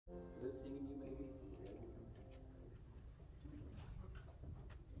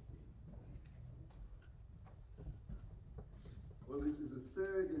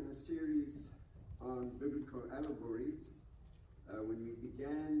series on biblical allegories. When we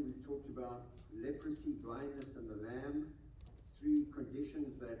began, we talked about leprosy, blindness, and the lamb, three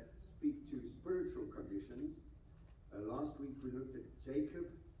conditions that speak to spiritual conditions. Last week we looked at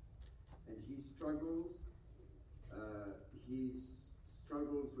Jacob and his struggles. He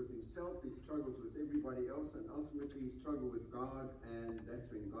struggles with himself, he struggles with everybody else, and ultimately he struggled with God, and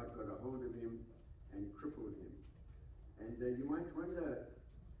that's when God got a hold of him and crippled him. And you might wonder,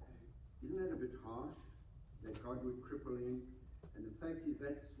 isn't that a bit harsh, that God would cripple him? And the fact is,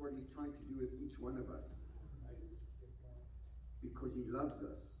 that's what he's trying to do with each one of us. Because he loves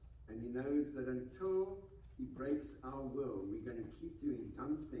us. And he knows that until he breaks our will, we're going to keep doing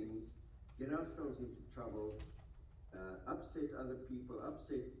dumb things, get ourselves into trouble, upset other people,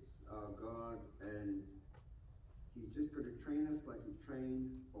 upset our God, and he's just going to train us like he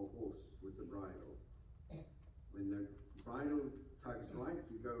trained a horse with a bridle. When the bridle tugs right,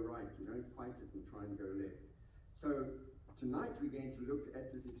 you go right. You don't fight it and try and go left. So tonight we're going to look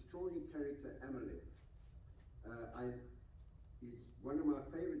at this extraordinary character, Amalek. He's one of my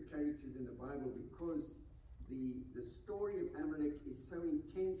favorite characters in the Bible because the story of Amalek is so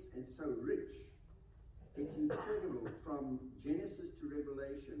intense and so rich. It's incredible from Genesis to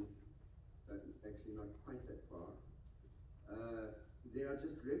Revelation. Actually not quite that far. There are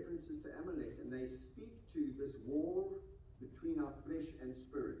just references to Amalek, and they speak to this war between our flesh and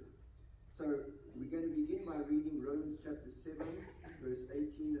spirit. So we're going to begin by reading Romans chapter 7, verse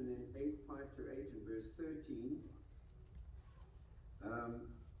 18, and then 5 to 8, and verse 13.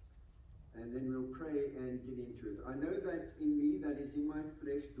 And then we'll pray and get into it. I know that in me, that is in my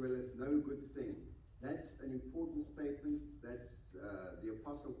flesh, dwelleth no good thing. That's an important statement. That's the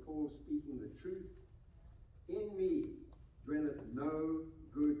Apostle Paul speaking the truth. In me dwelleth no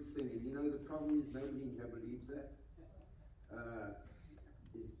good thing. And you know, the problem is nobody in here believes that.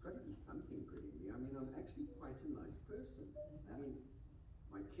 There's got to be something good in me. I mean, I'm actually quite a nice person. I mean,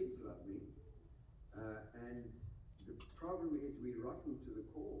 my kids love me. And the problem is we're rotten to the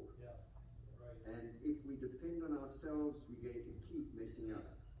core. Yeah, right. And if we depend on ourselves, we're going to keep messing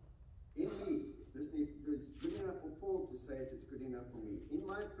up. In me, listen, if it's good enough for Paul to say it, it's good enough for me. In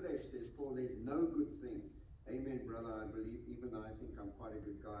my flesh, says Paul, there's no good thing. Amen, brother. I believe, even though I think I'm quite a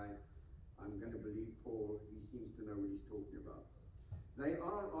good guy, I'm going to believe Paul. He seems to know what he's talking about. They that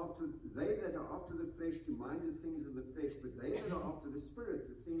are after the flesh to mind the things of the flesh, but they that are after the spirit,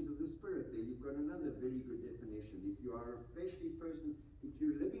 the things of the spirit. There you've got another very good definition. If you are a fleshly person, if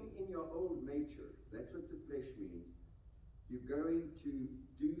you're living in your old nature, that's what the flesh means. You're going to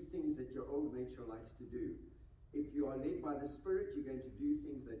do things that your old nature likes to do. If you are led by the Spirit, you're going to do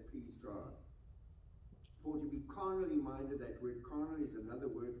things that please God. For to be carnally minded, that word carnal is another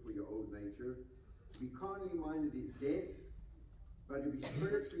word for your old nature. To be carnally minded is death, but to be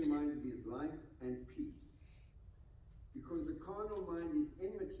spiritually minded is life and peace. Because the carnal mind is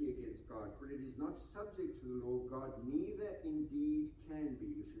enmity against God, for it is not subject to the law of God, neither indeed can be.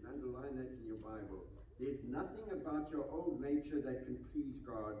 You should underline that in your Bible. There's nothing about your old nature that can please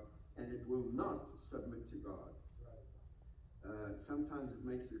God, and it will not submit to God. Sometimes it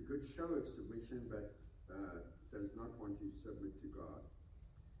makes a good show of submission, but does not want to submit to God.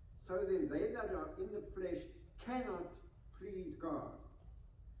 So then, they that are in the flesh cannot please God.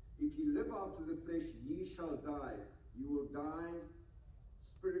 If you live after the flesh, ye shall die. You will die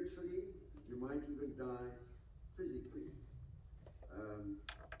spiritually. You might even die physically.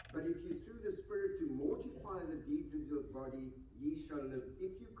 But if you through the Spirit to mortify the deeds of your body, ye shall live.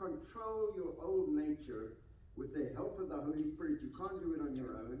 If you control your old nature with the help of the Holy Spirit, you can't do it on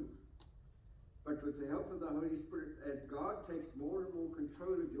your own. But with the help of the Holy Spirit, as God takes more and more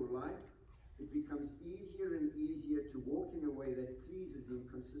control of your life, it becomes easier and easier to walk in a way that pleases Him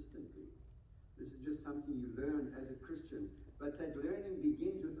consistently. This is just something you learn as a Christian. But that learning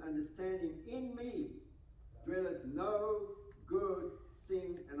begins with understanding, in me dwelleth no good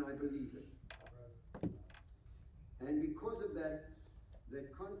thing, and I believe it. And because of that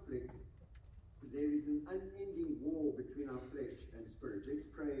conflict, there is an unending war between our flesh and spirit. Let's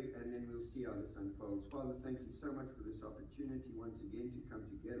pray, and then we'll see how this unfolds. Father, thank you so much for this opportunity once again to come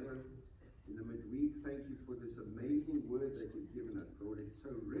together in the midweek. Thank you for this amazing word that you've given us, Lord. It's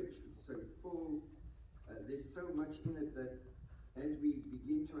so rich, it's so full. There's so much in it that as we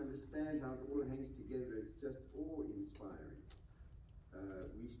begin to understand how it all hangs together, it's just awe-inspiring.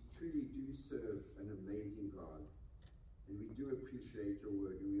 We truly do serve an amazing God. And we do appreciate your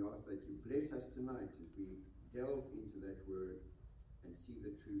word. And we ask that you bless us tonight as we delve into that word and see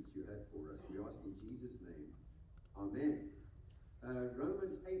the truths you have for us. We ask in Jesus' name. Amen.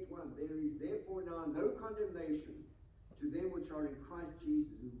 Romans 8:1. There is therefore now no condemnation to them which are in Christ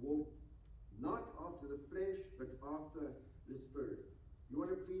Jesus, who walk not after the flesh, but after the Spirit. You want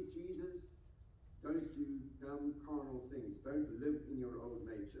to please Jesus? Don't do dumb carnal things. Don't live in your old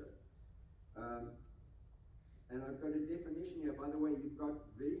nature. And I've got a definition here. By the way, you've got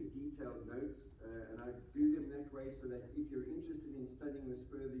very detailed notes, and I do them that way so that if you're interested in studying this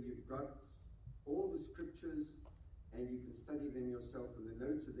further, you've got all the scriptures and you can study them yourself, and the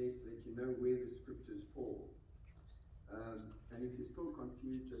notes are there so that you know where the scriptures fall. And if you're still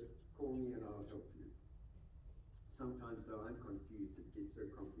confused, just call me and I'll help you. Sometimes, though, I'm confused. It gets so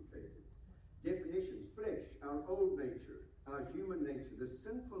complicated. Definitions: flesh, our old nature, our human nature, the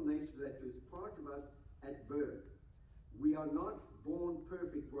sinful nature that was part of us at birth. We are not born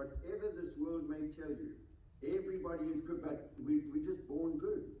perfect, whatever this world may tell you. Everybody is good, but we're just born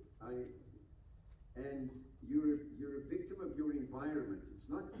good. And you're a victim of your environment. It's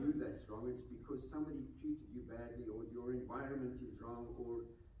not you that's wrong, it's because somebody treated you badly, or your environment is wrong, or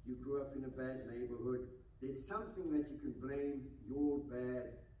you grew up in a bad neighborhood. There's something that you can blame your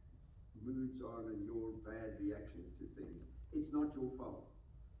bad moods on and your bad reactions to things. It's not your fault.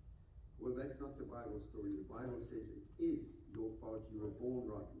 Well, that's not the Bible story. The Bible says it is your fault. You were born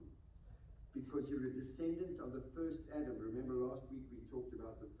rotten. Because you're a descendant of the first Adam. Remember last week we talked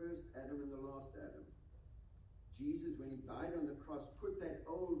about the first Adam and the last Adam. Jesus, when he died on the cross, put that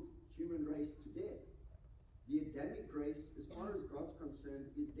old human race to death. The Adamic race, as far as God's concerned,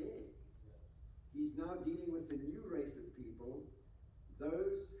 is dead. He's now dealing with a new race of people,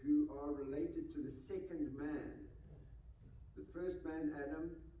 those who are related to the second man. The first man,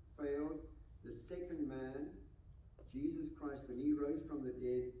 Adam, failed. The second man, Jesus Christ, when he rose from the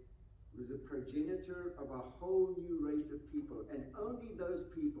dead, was a progenitor of a whole new race of people. And only those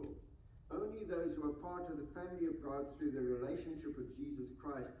people, only those who are part of the family of God through their relationship with Jesus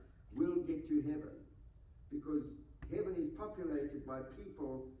Christ will get to heaven. Because heaven is populated by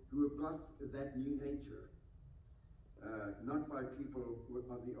people who have got that new nature, not by people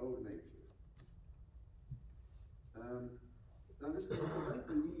of the old nature. Now listen, if you don't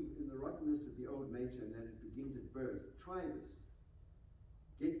believe in the rottenness of the old nature and that it begins at birth, try this.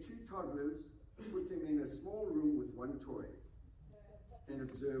 Get 2 toddlers, put them in a small room with one toy, and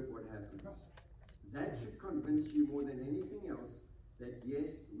observe what happens. That should convince you more than anything else that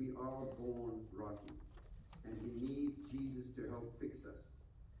yes, we are born rotten, and we need Jesus to help fix us.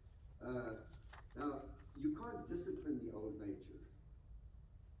 Now, you can't discipline the old nature.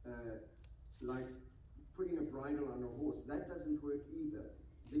 Like putting a bridle on a horse, that doesn't work either.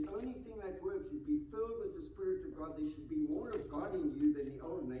 The only thing that works is be filled with the Spirit of God. There should be more of God in you than the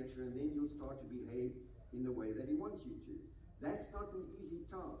old nature, and then you'll start to behave in the way that he wants you to. That's not an easy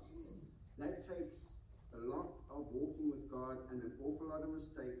task. That takes a lot of walking with God and an awful lot of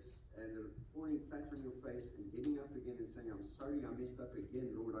mistakes and falling flat on your face and getting up again and saying, I'm sorry, I messed up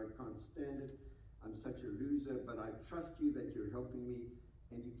again, Lord, I can't stand it. I'm such a loser, but I trust you that you're helping me,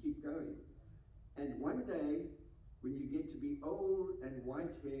 and you keep going. And one day, when you get to be old and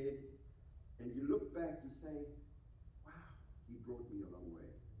white-haired, and you look back, you say, wow, he brought me a long way.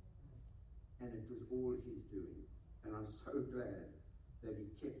 And it was all his doing. And I'm so glad that he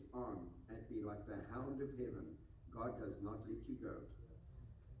kept on at me like the hound of heaven. God does not let you go,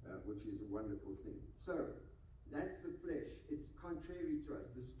 which is a wonderful thing. So, that's the flesh. It's contrary to us.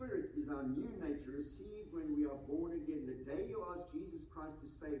 The Spirit is our new nature, received when we are born again. The day you ask Jesus Christ to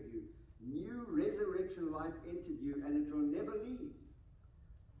save you, new resurrection life entered you, and it will never leave.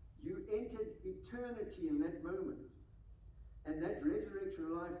 You entered eternity in that moment. And that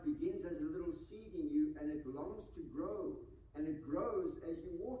resurrection life begins as a little seed in you, and it longs to grow. And it grows as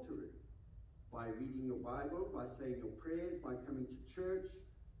you water it. By reading your Bible, by saying your prayers, by coming to church,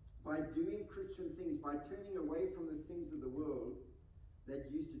 by doing Christian things, by turning away from the things of the world that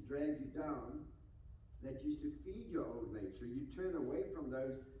used to drag you down, that used to feed your old nature. You turn away from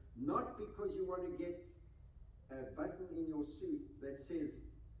those, not because you want to get a button in your suit that says,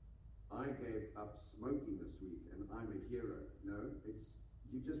 I gave up smoking this week and I'm a hero. No, it's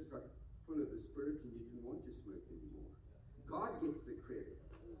you just got full of the Spirit and you didn't want to smoke anymore. God gets the credit.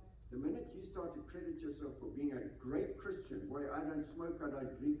 The minute you start to credit yourself for being a great Christian, boy, I don't smoke, I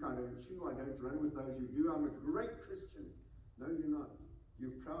don't drink, I don't chew, I don't run with those who do, I'm a great Christian. No, you're not.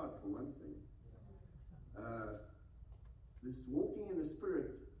 You're proud for one thing. This walking in the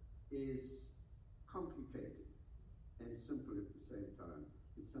Spirit is complicated and simple at the same time.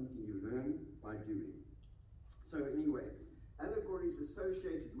 It's something you learn by doing. So anyway, allegories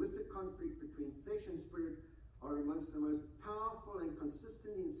associated with the conflict between flesh and spirit are amongst the most powerful and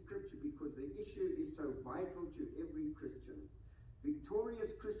consistent in Scripture because the issue is so vital to every Christian. Victorious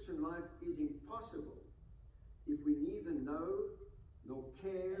Christian life is impossible if we neither know nor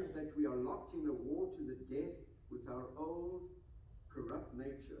care that we are locked in a war to the death with our old corrupt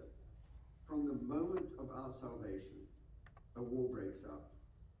nature from the moment of our salvation, a war breaks out.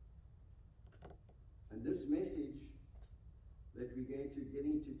 And this message that we're going to get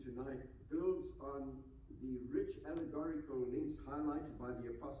into tonight builds on the rich allegorical links highlighted by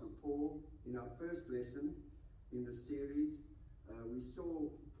the Apostle Paul in our first lesson in the series. We saw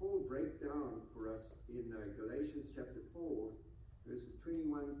Paul break down for us in Galatians chapter 4, verses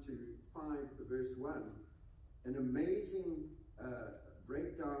 21 to 5, verse 1, an amazing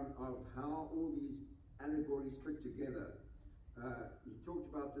breakdown of how all these allegories fit together. He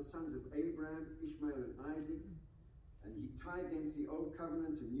talked about the sons of Abraham, Ishmael and Isaac, and he tied them to the Old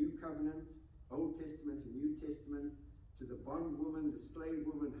Covenant and New Covenant, Old Testament and New Testament, to the bondwoman, the slave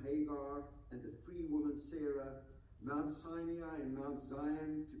woman Hagar, and the free woman Sarah, Mount Sinai and Mount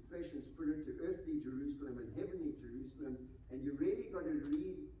Zion, to flesh and spirit, to earthly Jerusalem and heavenly Jerusalem. And you really got to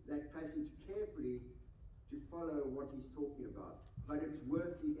read that passage carefully to follow what he's talking about. But it's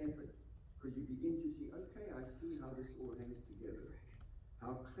worth the effort, because you begin to see, okay, I see how this all hangs together.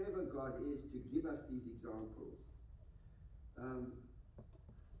 How clever God is to give us these examples.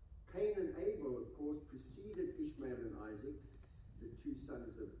 Cain and Abel, of course, preceded Ishmael and Isaac, the two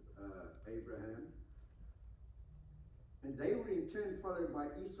sons of Abraham. And they were in turn followed by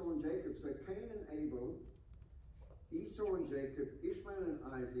Esau and Jacob. So Cain and Abel, Esau and Jacob, Ishmael and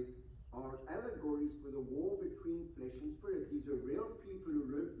Isaac are allegories for the war between flesh and spirit. These are real people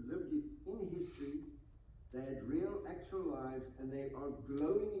who lived in history. They had real, actual lives, and they are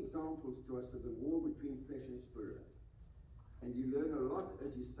glowing examples to us of the war between flesh and spirit. And you learn a lot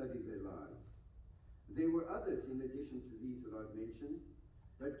as you study their lives. There were others in addition to these that I've mentioned.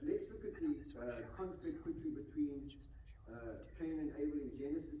 But let's look at the conflict quickly between Cain and Abel in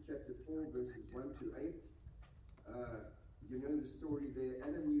Genesis chapter 4, verses 1 to 8. You know the story there.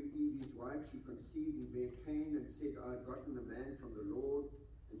 Adam knew Eve, his wife. She conceived and bare Cain and said, I've gotten a man from the Lord.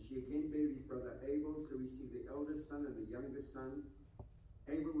 And she again bare his brother Abel. So we see the eldest son and the youngest son.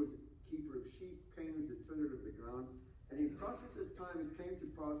 Abel was a keeper of sheep. Cain was a tiller of the ground. And in process of time it came to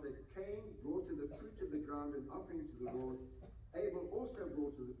pass that Cain brought to the fruit of the ground an offering to the Lord. Abel also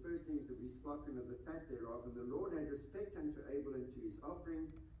brought to the firstlings of his flock and of the fat thereof. And the Lord had respect unto Abel and to his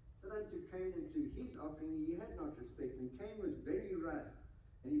offering. But unto Cain and to his offering he had not respect. And Cain was very wrath,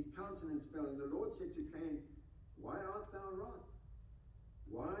 and his countenance fell. And the Lord said to Cain, Why art thou wroth?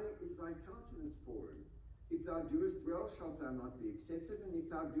 Why is thy countenance fallen? If thou doest well, shalt thou not be accepted? And if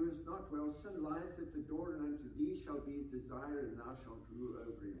thou doest not well, sin lieth at the door, and unto thee shall be his desire, and thou shalt rule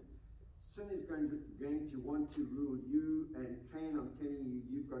over him. Sin is going to want to rule you, and Cain, I'm telling you,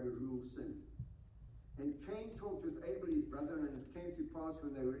 you've got to rule sin. And Cain talked with Abel his brother, and it came to pass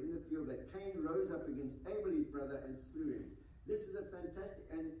when they were in the field that Cain rose up against Abel his brother and slew him. This is a fantastic,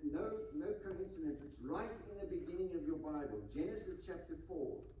 and no coincidence, it's right in the beginning of your Bible, Genesis chapter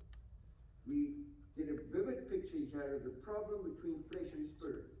 4. We get a vivid picture here of the problem between flesh and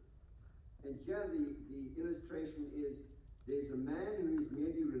spirit. And here the illustration is, there's a man who is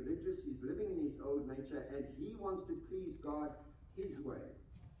merely religious, he's living in his old nature, and he wants to please God his way,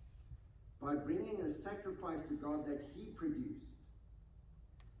 by bringing a sacrifice to God that he produced.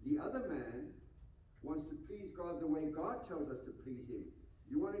 The other man wants to please God the way God tells us to please him.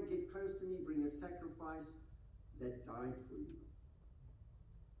 You want to get close to me, bring a sacrifice that died for you.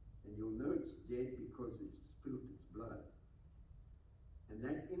 And you'll know it's dead because it's spilt its blood. And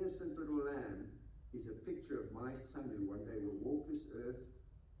that innocent little lamb is a picture of my son who one day will walk this earth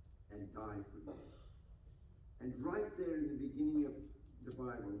and die for you. And right there in the beginning of the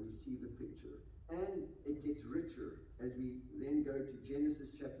Bible, we see the picture. And it gets richer as we then go to Genesis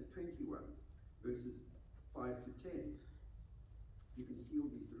chapter 21, verses 5 to 10. You can see all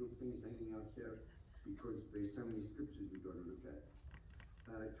these little things hanging out here because there's so many scriptures we've got to look at.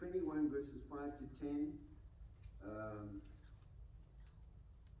 21 verses 5 to 10.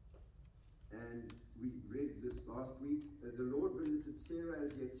 And we read this last week. The Lord visited Sarah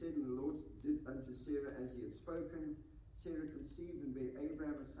as he had said, and the Lord did unto Sarah as he had spoken. Sarah conceived and bare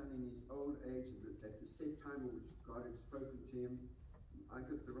Abraham a son in his old age at the set time of which God had spoken to him. I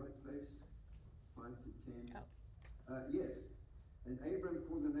got the right place? 5 to 10. Oh. Yes. And Abraham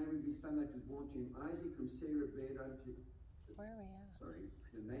called the name of his son that was born to him Isaac, whom Sarah bare unto... Where are we at? Sorry.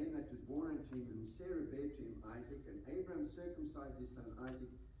 The name that was born unto him, whom Sarah bare to him Isaac. And Abraham circumcised his son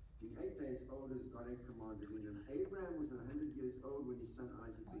Isaac being 8 days old as God had commanded him. And Abraham was 100 years old when his son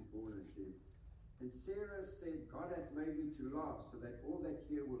Isaac was born unto him. And Sarah said, God hath made me to laugh, so that all that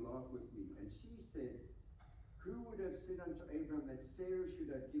hear will laugh with me. And she said, Who would have said unto Abraham that Sarah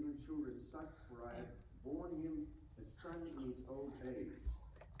should have given children suck? For I have born him a son in his old age.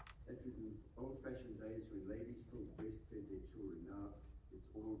 That was in old-fashioned days when ladies still breastfed their children. Now it's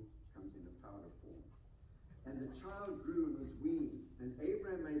all comes in a powder form. And the child grew and was weaned. And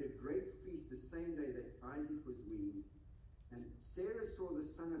Abraham made a great feast the same day that Isaac was weaned. And Sarah saw the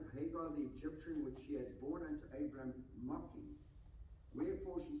son of Hagar the Egyptian, which she had borne unto Abraham, mocking.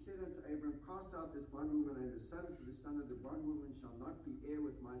 Wherefore she said unto Abraham, cast out this bondwoman and the son, for the son of the bondwoman shall not be heir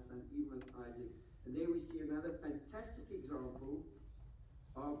with my son, even with Isaac. And there we see another fantastic example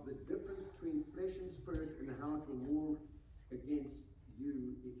of the difference between flesh and spirit and how it will war against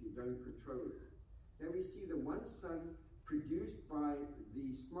you if you don't control it. There we see the one son produced by the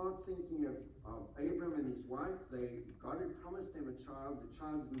smart thinking of Abraham and his wife. God had promised them a child. The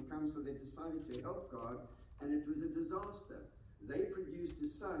child didn't come, so they decided to help God, and it was a disaster. They produced a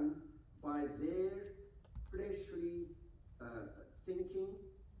son by their fleshly thinking,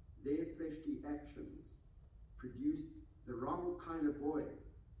 their fleshly actions, produced the wrong kind of boy.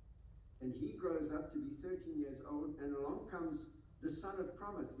 And he grows up to be 13 years old, and along comes the son of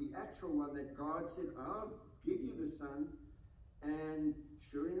promise, the actual one that God said, I'll give you the son. And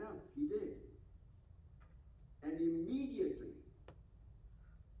sure enough, he did. And immediately,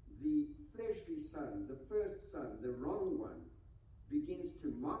 the fleshly son, the first son, the wrong one, begins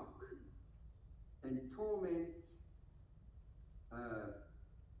to mock and torment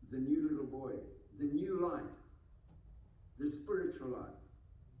the new little boy, the new life, the spiritual life.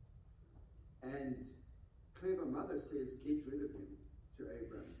 And clever mother says, get rid of him to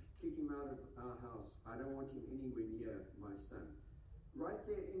Abraham. Kick him out of our house. I don't want him anywhere near my son. Right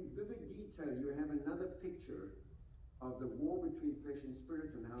there in vivid detail, you have another picture of the war between flesh and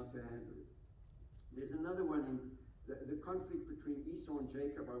spirit and how to handle it. There's another one in the conflict between Esau and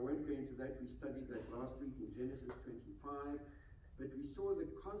Jacob. I won't go into that. We studied that last week in Genesis 25. But we saw the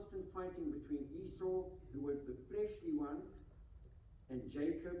constant fighting between Esau, who was the fleshly one, and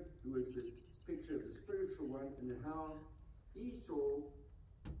Jacob, who was the picture of the spiritual one, and how Esau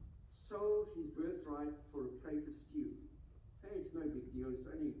sold his birthright for a plate of stew. Hey, it's no big deal. It's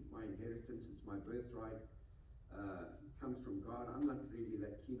only my inheritance. It's my birthright. It comes from God. I'm not really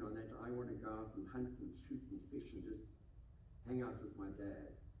that keen on that. I want to go out and hunt and shoot and fish and just hang out with my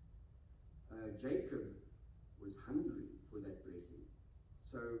dad. Jacob was hungry for that blessing.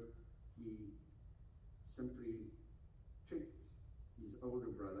 So he simply tricked his older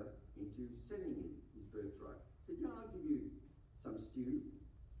brother into selling him his birthright. He said, yeah, I'll give you some stew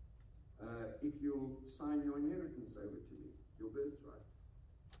if you'll sign your inheritance over to me, your birthright.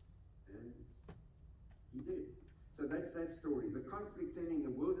 And he did. So that's that story. The conflict then in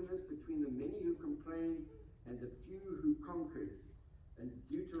the wilderness between the many who complained and the few who conquered. And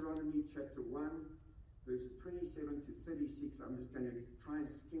Deuteronomy chapter 1, verses 27 to 36. I'm just going to try and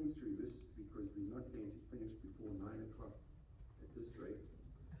skim through this because we're not going to finish before 9 o'clock at this rate.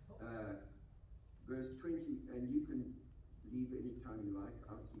 Verse 20, and you can leave any time you like.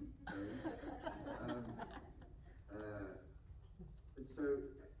 I'll keep going. So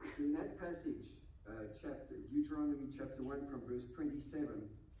in that passage, Deuteronomy chapter 1 from verse 27,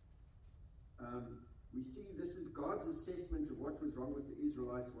 we see this is God's assessment of what was wrong with the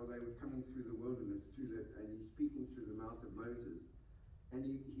Israelites while they were coming through the wilderness, and he's speaking through the mouth of Moses. And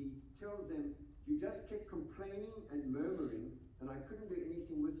he tells them, you just kept complaining and murmuring, and I couldn't do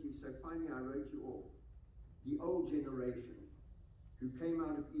anything with you, so finally I wrote you off. The old generation who came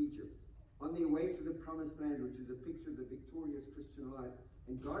out of Egypt on their way to the promised land, which is a picture of the victorious Christian life.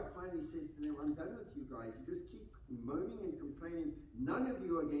 And God finally says to them, I'm done with you guys. You just keep moaning and complaining. None of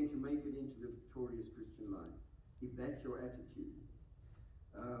you are going to make it into the victorious Christian life, if that's your attitude.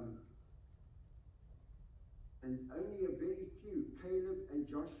 And only a very few, Caleb and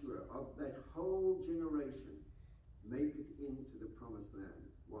Joshua, of that whole generation, make it into the promised land.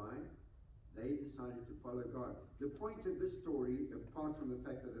 Why? They decided to follow God. The point of this story, apart from the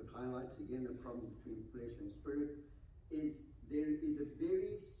fact that it highlights again the problem between flesh and spirit, is there is a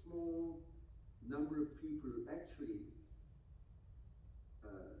very small number of people who actually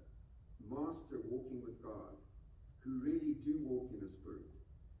master walking with God, who really do walk in the Spirit,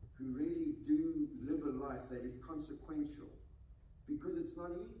 who really do live a life that is consequential, because it's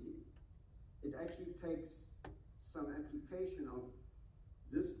not easy. It actually takes some application of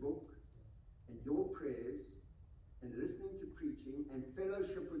this book and your prayers and listening to preaching and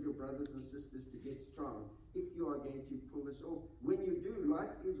fellowship with your brothers and sisters to get strong if you are going to pull this off. When you do,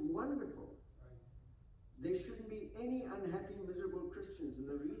 life is wonderful. There shouldn't be any unhappy, miserable Christians, and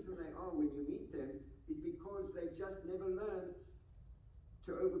the reason they are when you meet them is because they just never learned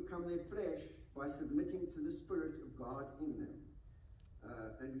to overcome their flesh by submitting to the Spirit of God in them.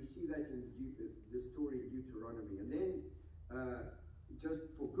 And we see that in the story of Deuteronomy. And then, just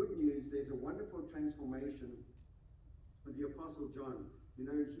for good news, there's a wonderful transformation of the Apostle John. You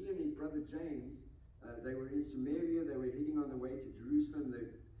know, he and his brother James, they were in Samaria, they were heading on the way to Jerusalem. The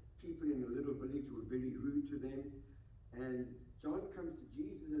people in the little village were very rude to them. And John comes to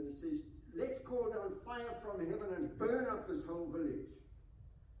Jesus and he says, let's call down fire from heaven and burn up this whole village.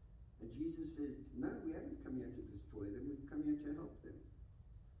 And Jesus said, no, we haven't come here to destroy them, we've come here to help them.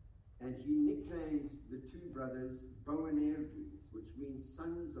 And he nicknames the two brothers Boanerges, which means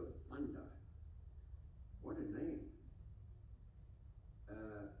sons of thunder. What a name.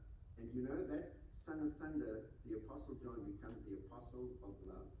 And you know that son of thunder, the Apostle John becomes the apostle of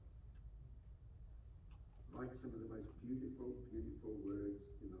love. Writes some of the most beautiful, beautiful words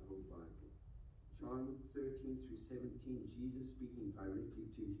in the whole Bible. John 13 through 17, Jesus speaking directly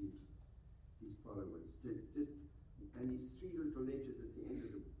to his followers. And his three little letters at the end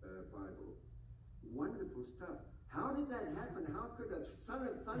of the Bible. Wonderful stuff. How did that happen? How could a son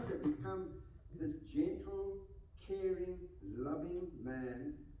of thunder become this gentle, caring, loving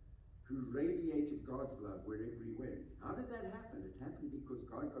man who radiated God's love wherever he went? How did that happen? It happened because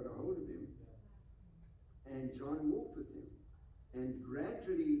God got a hold of him and John walked with him. And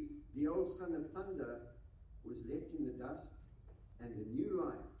gradually, the old son of thunder was left in the dust and the new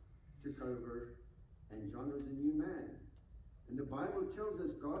life took over and John was a new man. And the Bible tells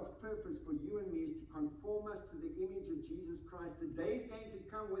us God's purpose for you and me is to conform us to the image of Jesus Christ. The day's going to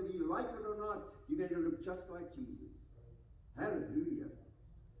come, whether you like it or not, you're going to look just like Jesus. Hallelujah.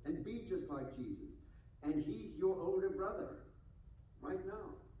 And be just like Jesus. And he's your older brother right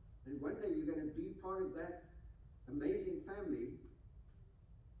now. And one day you're going to be part of that amazing family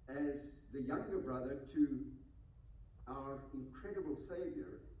as the younger brother to our incredible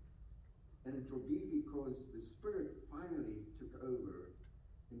Savior. And it will be because the Spirit finally took over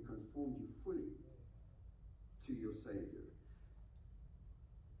and conformed you fully to your Savior.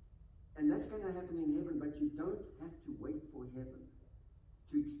 And that's going to happen in heaven, but you don't have to wait for heaven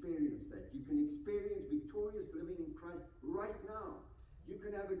to experience that. You can experience victorious living in Christ right now. You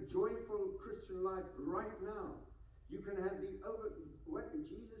can have a joyful Christian life right now. You can have what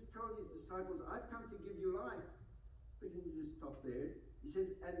Jesus told his disciples, I've come to give you life. But he didn't just stop there. He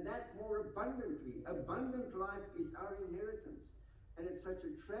said, and that more abundantly. Abundant life is our inheritance. And it's such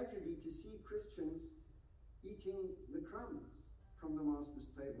a tragedy to see Christians eating the crumbs from the Master's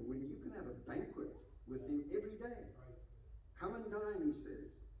table when you can have a banquet with him every day. Come and dine, he says.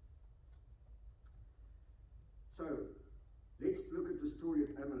 So, let's look at the story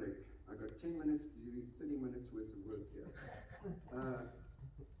of Amalek. I've got 10 minutes to do 30 minutes worth of work here.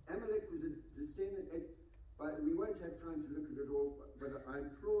 Amalek was a descendant, but we won't have time to look at it all, but I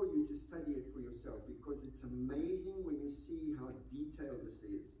implore you to study it for yourself because it's amazing when you see how detailed this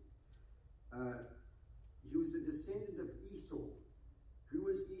is. He was a descendant of Esau. Who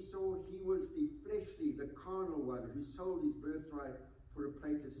was Esau? He was the fleshly, the carnal one who sold his birthright for a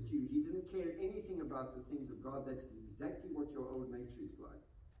plate of stew. He didn't care anything about the things of God. That's exactly what your old nature is like.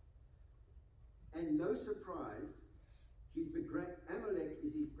 And no surprise, Amalek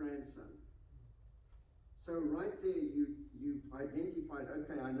is his grandson. So right there, you've identified,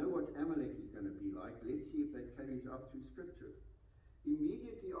 okay, I know what Amalek is going to be like. Let's see if that carries out through Scripture.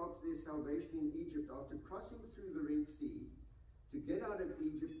 Immediately after their salvation in Egypt, after crossing through the Red Sea, to get out of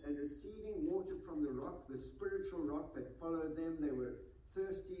Egypt and receiving water from the rock, the spiritual rock that followed them, they were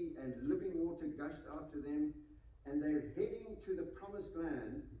thirsty and living water gushed out to them, and they're heading to the promised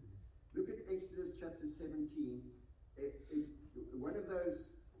land. Look at Exodus chapter 17. One of those,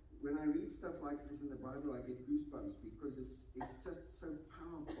 when I read stuff like this in the Bible, I get goosebumps because it's just so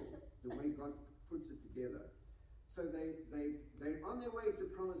powerful, the way God puts it together. So they're on their way to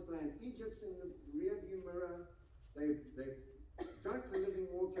promised land. Egypt's in the rearview mirror. They've drunk the living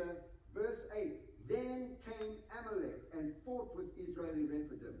water. Verse 8, then came Amalek and fought with Israel in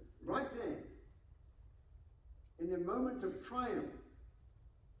Rephidim. Right then, in the moment of triumph,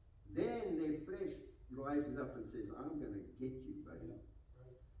 then their flesh rises up and says, I'm going to get you, buddy.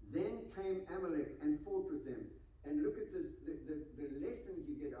 Then came Amalek and fought with them. And look at this, the lessons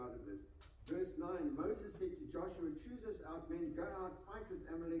you get out of this. Verse 9, Moses said to Joshua, choose us out men, go out, fight with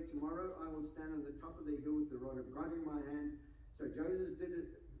Amalek. Tomorrow I will stand on the top of the hill with the rod of God in my hand. So Joshua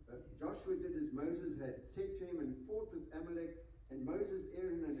did as Moses had said to him and fought with Amalek. And Moses,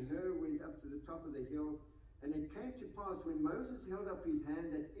 Aaron, and Hur went up to the top of the hill. And it came to pass when Moses held up his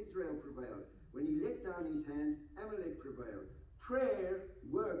hand that Israel prevailed. When he let down his hand, Amalek prevailed. Prayer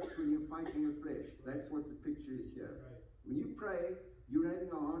works when you're fighting the flesh. That's what the picture is here. Right. When you pray, you're having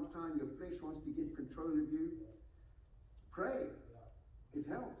a hard time, your flesh wants to get control of you. Pray. It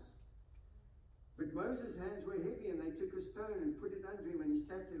helps. But Moses' hands were heavy, and they took a stone and put it under him, and he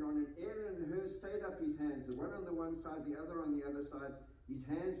sat there on it. Aaron and Hur stayed up his hands, the one on the one side, the other on the other side. His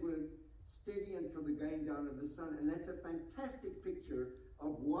hands were steady until the going down of the sun. And that's a fantastic picture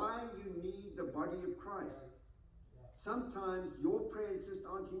of why you need the body of Christ. Sometimes your prayers just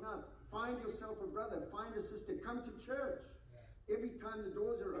aren't enough. Find yourself a brother, find a sister, come to church. Every time the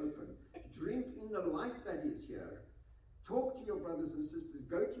doors are open, drink in the life that is here. Talk to your brothers and sisters.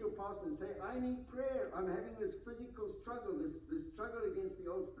 Go to your pastor and say, I need prayer. I'm having this physical struggle, this struggle against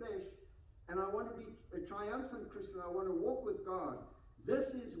the old flesh, and I want to be a triumphant Christian. I want to walk with God.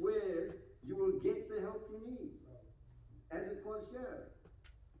 This is where you will get the help you need. As it was here.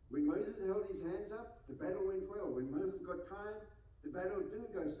 When Moses held his hands up, the battle went well. When Moses got tired, the battle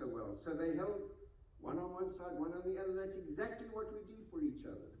didn't go so well. So they held one on one side, one on the other. That's exactly what we do for each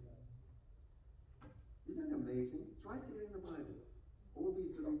other. Isn't that amazing? It's right there in the Bible. All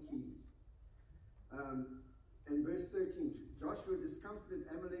these little keys. And verse 13, Joshua discomfited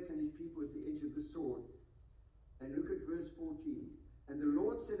Amalek and his people with the edge of the sword. And look at verse 14. And the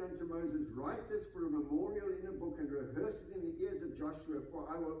Lord said unto Moses, write this for a memorial in a book and rehearse it in the ears of Joshua, for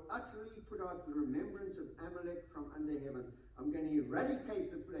I will utterly put out the remembrance of Amalek from under heaven. I'm going to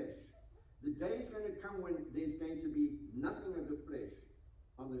eradicate the flesh. The day is going to come when there's going to be nothing of the flesh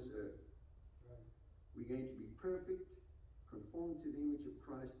on this earth. We're going to be perfect, conformed to the image of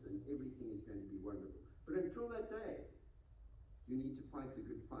Christ, and everything is going to be wonderful. But until that day, you need to fight the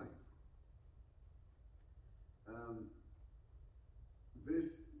good fight.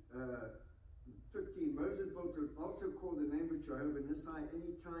 Verse 15, Moses built an altar called the name of Jehovah Nissi.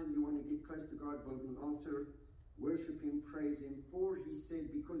 Anytime you want to get close to God, build an altar, worship him, praise him. For he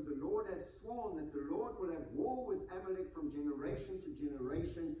said, because the Lord has sworn that the Lord will have war with Amalek from generation to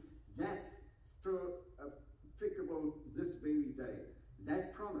generation. That's still applicable this very day.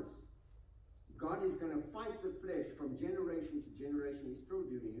 That promise. God is going to fight the flesh from generation to generation. He's still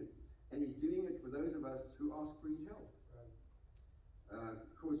doing it. And he's doing it for those of us who ask for his help.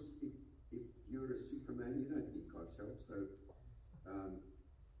 Of course, if you're a Superman, you don't need God's help. So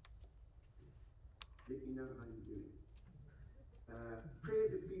let me know how you're doing.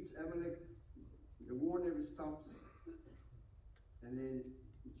 Prayer defeats Amalek. The war never stops. And then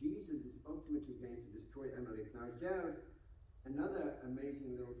Jesus is ultimately going to destroy Amalek. Now here, another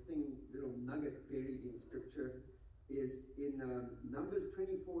amazing little thing, little nugget buried in Scripture is in Numbers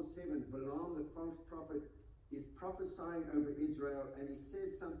 24:7. Balaam, the false prophet, is prophesying over Israel, and he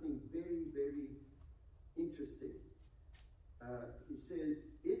says something very, very interesting. He says,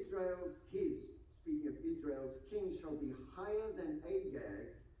 speaking of Israel's king shall be higher than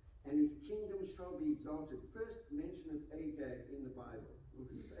Agag, and his kingdom shall be exalted. First mention of Agag in the Bible. Well,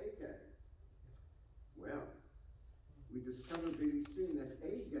 who's Agag? Well, we discover very soon that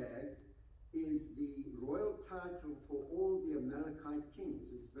Agag is the royal title for all the Amalekite kings.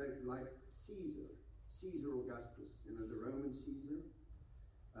 It's like Caesar Augustus, the Roman Caesar.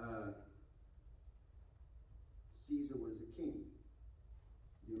 Caesar was a king.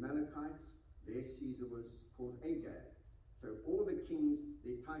 The Amalekites, their Caesar was called Agag. So all the kings,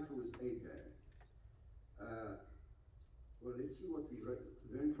 their title was Agag. Well, let's see what we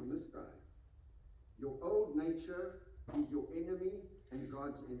learn from this guy. Your old nature is your enemy and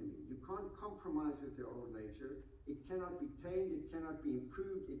God's enemy. You can't compromise with your old nature. It cannot be tamed. It cannot be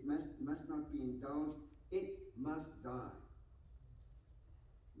improved. It must not be indulged. It must die.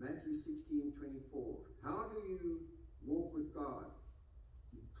 Matthew 16:24. How do you walk with God?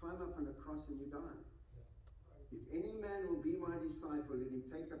 You climb up on a cross and you die. If any man will be my disciple, let him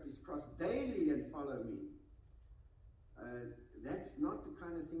take up his cross daily and follow me. That's not the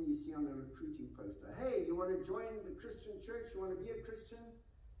kind of thing you see on a recruiting poster. Hey, you want to join the Christian church? You want to be a Christian?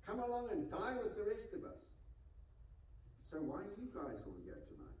 Come along and die with the rest of us. So why are you guys all here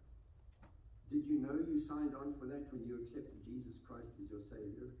tonight? Did you know you signed on for that when you accepted Jesus Christ as your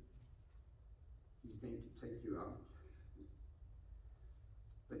Savior? He's going to take you out.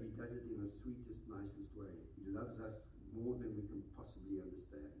 But he does it in the sweetest, nicest way. He loves us more than we can possibly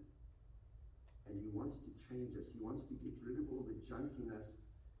understand. And he wants to change us. He wants to get rid of all the junk in us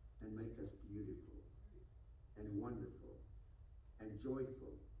and make us beautiful and wonderful and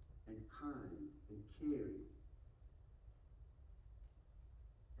joyful and kind and caring.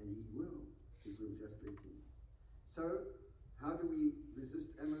 And he will, if we'll just let him. So, how do we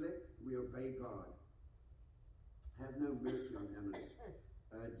resist Amalek? We obey God. Have no mercy on Amalek.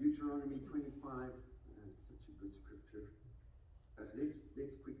 Deuteronomy 25, such a good scripture.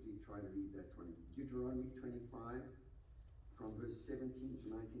 Let's quickly try to read that one. Deuteronomy 25, from verse 17 to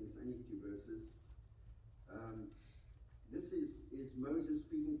 19, it's only 2 verses. this is Moses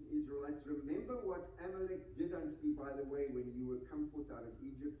speaking to Israelites. Remember what Amalek did unto thee by the way when you were come forth out of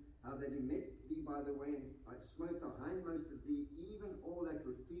Egypt, how that he met thee by the way, and I smote the hindmost of thee, even all that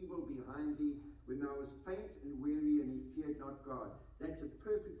were feeble behind thee, when thou was faint and weary, and he feared not God. That's a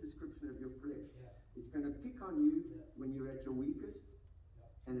perfect description of your flesh. Yeah. It's going to pick on you when you're at your weakest,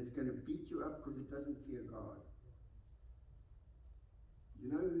 and it's going to beat you up because it doesn't fear God.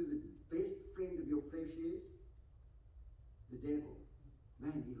 You know who the best friend of your flesh is? The devil.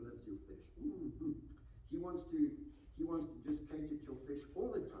 Man, he loves your flesh. Mm-hmm. He wants to just cater to your flesh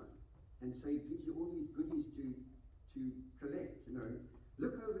all the time and say, gives you all these goodies to collect, you know.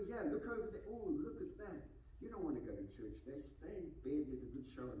 Look over here, look over there. Oh, look at that. You don't want to go to church. They stay in bed. There's a good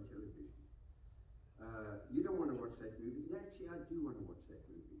show on television. You don't want to watch that movie. Actually, I do want to watch that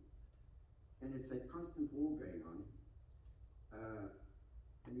movie. And it's a constant war going on.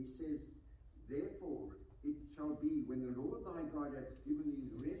 And he says, therefore, it shall be when the Lord thy God hath given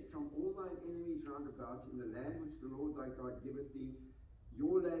thee rest from all thine enemies round about in the land which the Lord thy God giveth thee.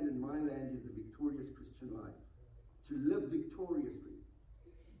 Your land and my land is the victorious Christian life. To live victoriously,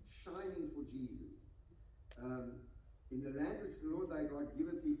 shining for Jesus. In the land which the Lord thy God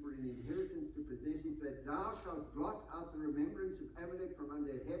giveth thee for an inheritance to possess it, that thou shalt blot out the remembrance of Amalek from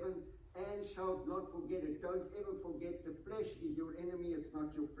under heaven, and shalt not forget it. Don't ever forget, the flesh is your enemy, it's not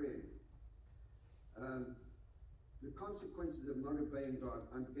your friend. The consequences of not obeying God.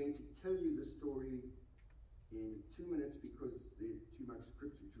 I'm going to tell you the story in 2 minutes because there's too much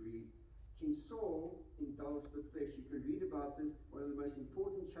scripture to read. King Saul indulged the flesh. You can read about this, one of the most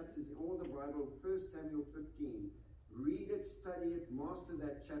important chapters in all the Bible, 1 Samuel 15. Read it, study it, master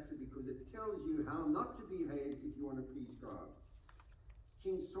that chapter because it tells you how not to behave if you want to please God.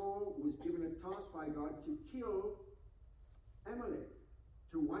 King Saul was given a task by God to kill Amalek,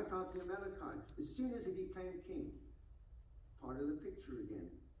 to wipe out the Amalekites as soon as he became king. Part of the picture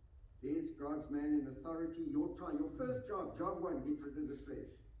again. There's God's man in authority. Your time, your first job, job one, get rid of the flesh.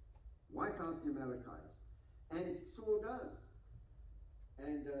 Wipe out the Amalekites. And Saul does.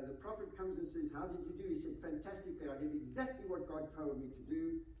 And the prophet comes and says, how did you do? He said, fantastically, I did exactly what God told me to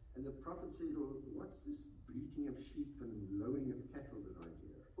do. And the prophet says, well, what's this bleating of sheep and lowing of cattle that I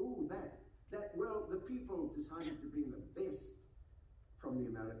hear? Oh, well, the people decided to bring the best from the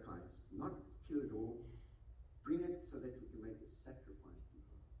Amalekites, not kill it all, bring it so that we can make a sacrifice to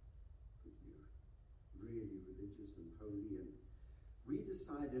God. Because we're really religious and holy, and we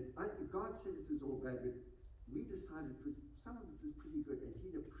decided, God said it was all bad, but we decided some of it was pretty good, and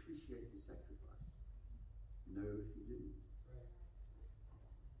he'd appreciate the sacrifice. No, he didn't.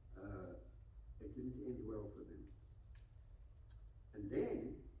 It didn't end well for them. And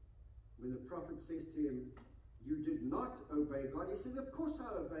then, when the prophet says to him, you did not obey God, he says, of course I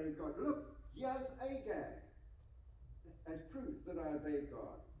obeyed God. Look, here's Agag as proof that I obeyed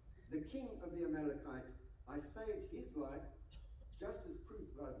God. The king of the Amalekites, I saved his life just as proof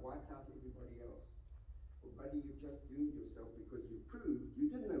that I'd wiped out everybody else. Well, buddy, you just doomed yourself because you proved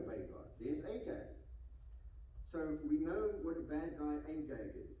you didn't obey God. There's Agag. So we know what a bad guy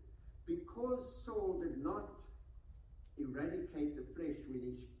Agag is. Because Saul did not eradicate the flesh when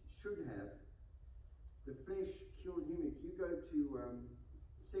he should have, the flesh killed him. If you go to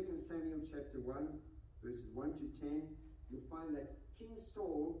 2 Samuel chapter 1, verses 1 to 10, you'll find that King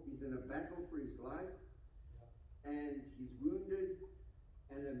Saul is in a battle for his life, and he's wounded,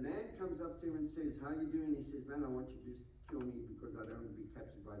 and a man comes up to him and says, how are you doing? He says, man, I want you to just kill me because I don't want to be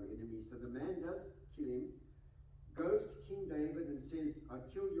captured by the enemy. So the man does kill him, goes to King David and says, I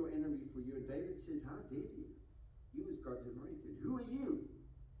killed your enemy for you. And David says, how dare you? He was God's anointed. Who are you?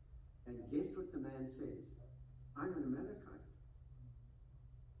 And guess what the man says? I'm an Amalekite.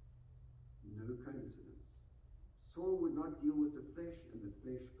 No coincidence. Saul would not deal with the flesh, and the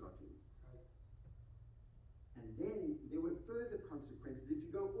flesh got him. And then there were further consequences. If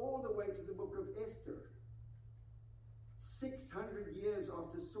you go all the way to the book of Esther, 600 years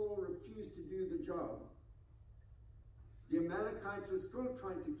after Saul refused to do the job, the Amalekites were still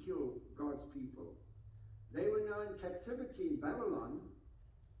trying to kill God's people. They were now in captivity in Babylon,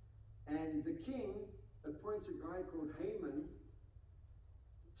 and the king appoints a guy called Haman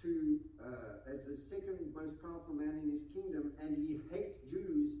as the second most powerful man in his kingdom, and he hates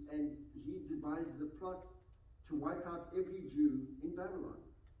Jews, and he devises a plot to wipe out every Jew in Babylon.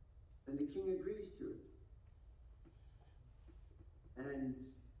 And the king agrees to it. And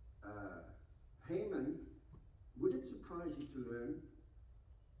Haman, would it surprise you to learn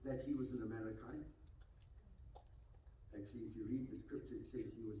that he was an Amalekite? Actually, if you read the scripture, it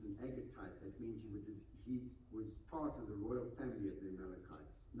says he was an Agatite. That means he was part of the royal family of the Amalekites.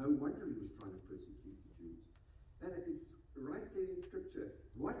 No wonder he was trying to persecute the Jews. And it's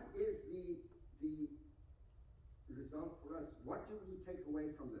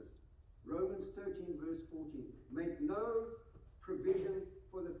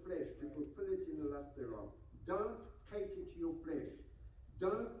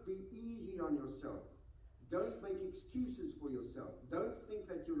Don't be easy on yourself. Don't make excuses for yourself. Don't think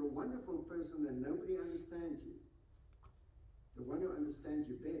that you're a wonderful person and nobody understands you. The one who understands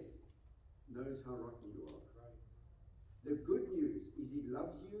you best knows how rotten you are. Right. The good news is he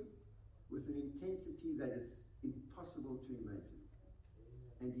loves you with an intensity that is impossible to imagine.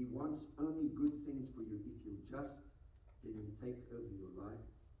 Amen. And he wants only good things for you if you just let him take over your life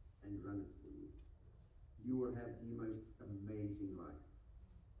and run it for you. You will have the most amazing life.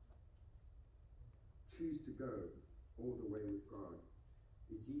 Choose to go all the way with God.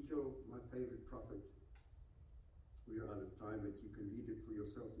 Ezekiel, my favorite prophet, we are out of time, but you can read it for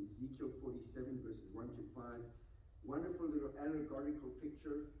yourself. Ezekiel 47 verses 1 to 5. Wonderful little allegorical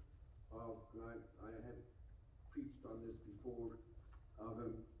picture of, I have preached on this before, of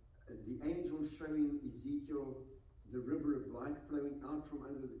the angel showing Ezekiel the river of life flowing out from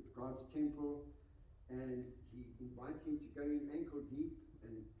under God's temple, and he invites him to go in ankle deep,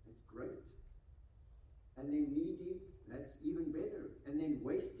 and it's great. And then knee deep, that's even better. And then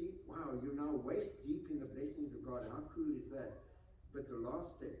waist deep, wow, you're now waist deep in the blessings of God. How cool is that? But the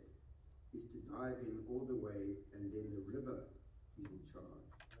last step is to dive in all the way, and then the river is in charge.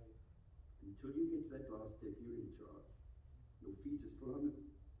 Until you get to that last step, you're in charge. Your feet are still on the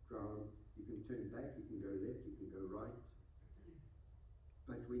ground. You can turn back, you can go left, you can go right.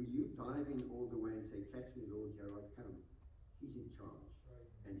 But when you dive in all the way and say, catch me, Lord, here I come, he's in charge.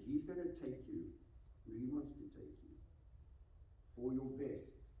 And he's going to take you where he wants to take you. For your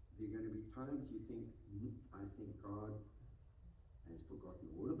best. There are going to be times you think, I think God has forgotten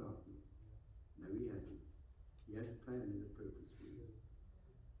all about me. No, he hasn't. He has a plan and a purpose for you.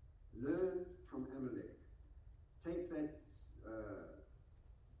 Learn from Amalek. Take that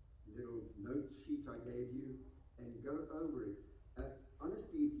little note sheet I gave you and go over it.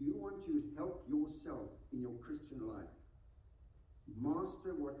 Honestly, if you want to help yourself in your Christian life,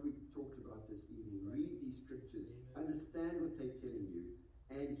 master what we talked about this evening. Read these scriptures. Amen. Understand what they're telling you,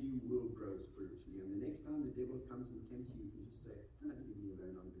 and you will grow spiritually. And the next time the devil comes and tempts you, you can just say, "Don't leave me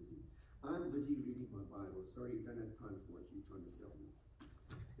alone, I'm busy. I'm busy reading my Bible. Sorry, you don't have time for what you're trying to sell me."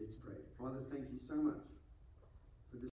 Let's pray. Father, thank you so much